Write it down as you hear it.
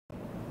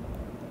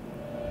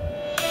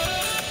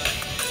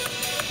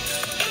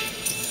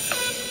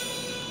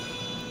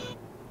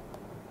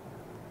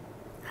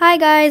Hi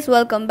guys,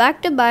 welcome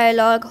back to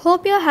Biolog.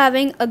 Hope you're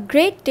having a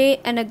great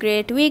day and a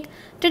great week.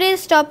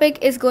 Today's topic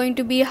is going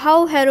to be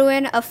how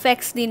heroin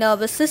affects the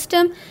nervous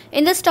system.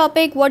 In this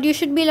topic, what you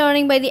should be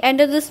learning by the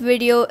end of this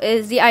video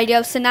is the idea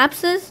of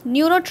synapses,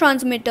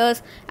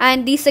 neurotransmitters,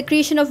 and the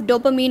secretion of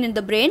dopamine in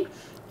the brain.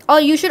 Or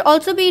you should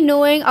also be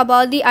knowing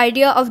about the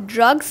idea of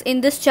drugs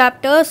in this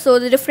chapter, so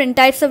the different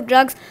types of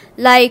drugs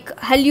like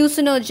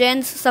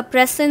hallucinogens,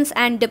 suppressants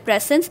and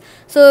depressants.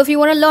 So if you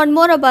want to learn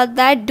more about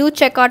that, do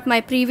check out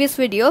my previous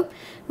video.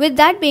 With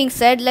that being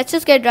said, let's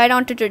just get right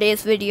on to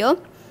today's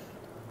video.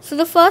 So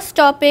the first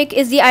topic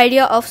is the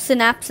idea of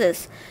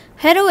synapses.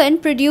 Heroin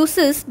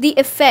produces the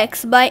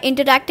effects by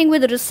interacting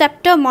with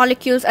receptor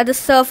molecules at the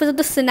surface of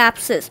the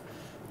synapses.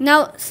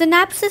 Now,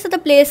 synapses are the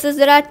places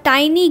there are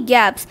tiny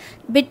gaps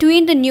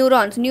between the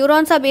neurons.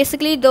 Neurons are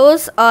basically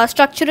those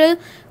structural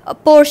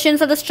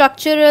portions of the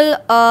structural,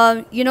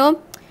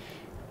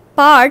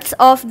 parts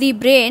of the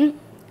brain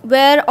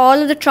where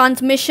all of the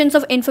transmissions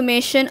of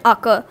information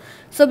occur.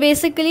 So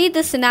basically,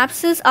 the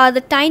synapses are the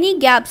tiny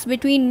gaps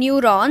between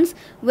neurons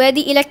where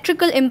the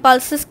electrical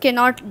impulses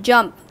cannot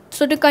jump.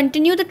 So to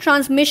continue the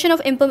transmission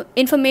of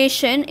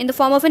information in the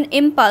form of an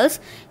impulse,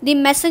 the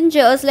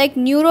messengers like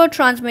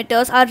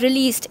neurotransmitters are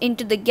released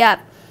into the gap.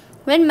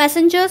 When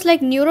messengers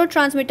like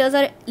neurotransmitters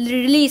are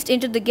released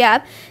into the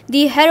gap,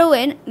 the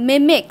heroin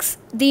mimics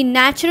the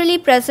naturally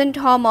present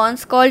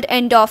hormones called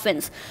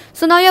endorphins.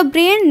 So now your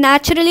brain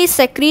naturally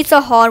secretes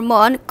a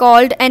hormone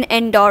called an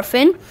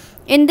endorphin.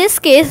 In this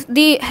case,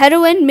 the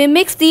heroin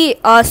mimics the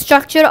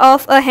structure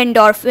of a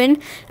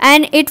endorphin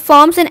and it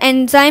forms an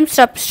enzyme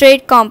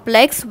substrate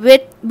complex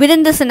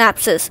within the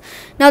synapses.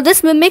 Now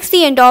this mimics the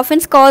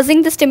endorphins,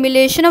 causing the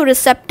stimulation of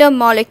receptor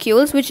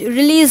molecules which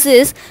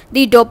releases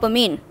the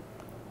dopamine.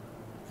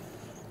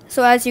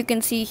 So as you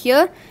can see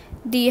here,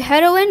 the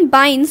heroin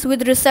binds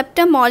with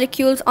receptor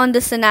molecules on the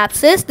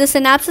synapses. The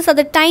synapses are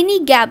the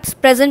tiny gaps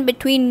present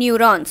between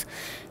neurons.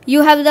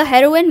 You have the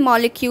heroin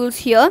molecules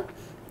here.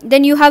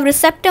 Then you have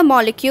receptor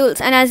molecules,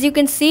 and as you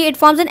can see, it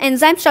forms an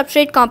enzyme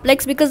substrate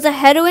complex because the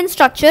heroin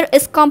structure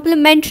is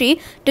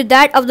complementary to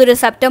that of the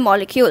receptor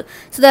molecule.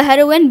 So the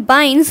heroin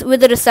binds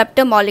with the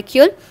receptor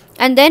molecule,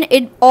 and then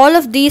all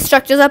of these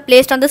structures are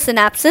placed on the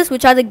synapses,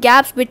 which are the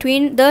gaps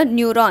between the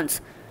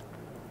neurons.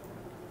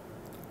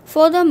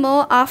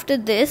 Furthermore, after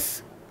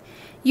this,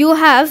 you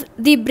have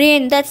the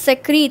brain that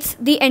secretes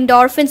the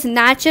endorphins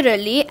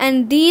naturally,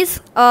 and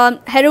these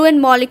heroin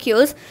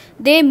molecules,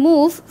 they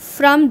move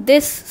from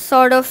this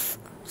sort of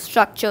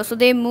structure. So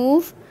they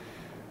move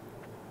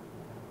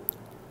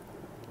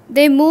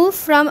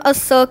from a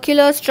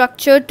circular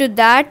structure to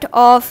that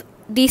of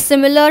the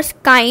similar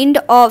kind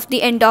of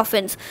the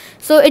endorphins.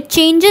 So it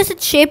changes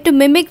its shape to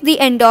mimic the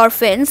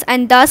endorphins,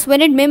 and thus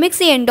when it mimics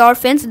the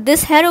endorphins,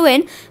 this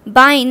heroin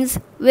binds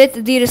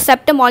with the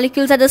receptor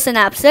molecules at the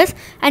synapses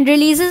and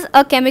releases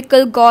a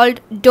chemical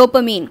called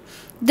dopamine.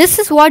 This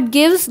is what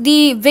gives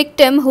the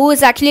victim who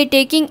is actually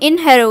taking in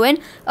heroin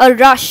a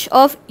rush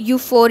of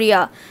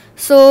euphoria.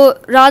 So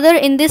rather,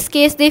 in this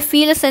case, they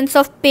feel a sense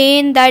of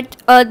pain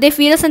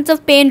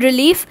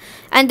relief,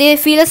 and they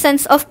feel a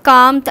sense of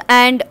calm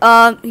and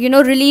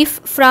relief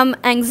from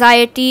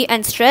anxiety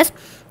and stress.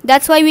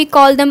 That's why we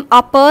call them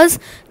uppers,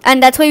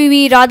 and that's why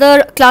we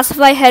rather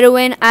classify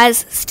heroin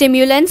as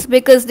stimulants,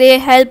 because they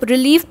help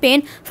relieve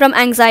pain from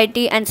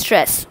anxiety and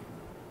stress.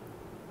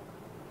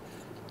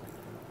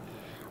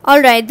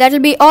 Alright, that will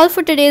be all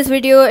for today's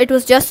video. It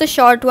was just a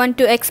short one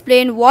to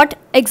explain what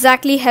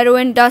exactly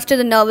heroin does to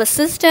the nervous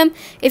system.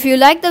 If you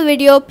like the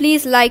video,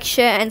 please like,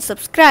 share and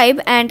subscribe,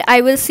 and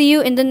I will see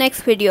you in the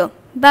next video.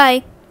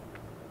 Bye.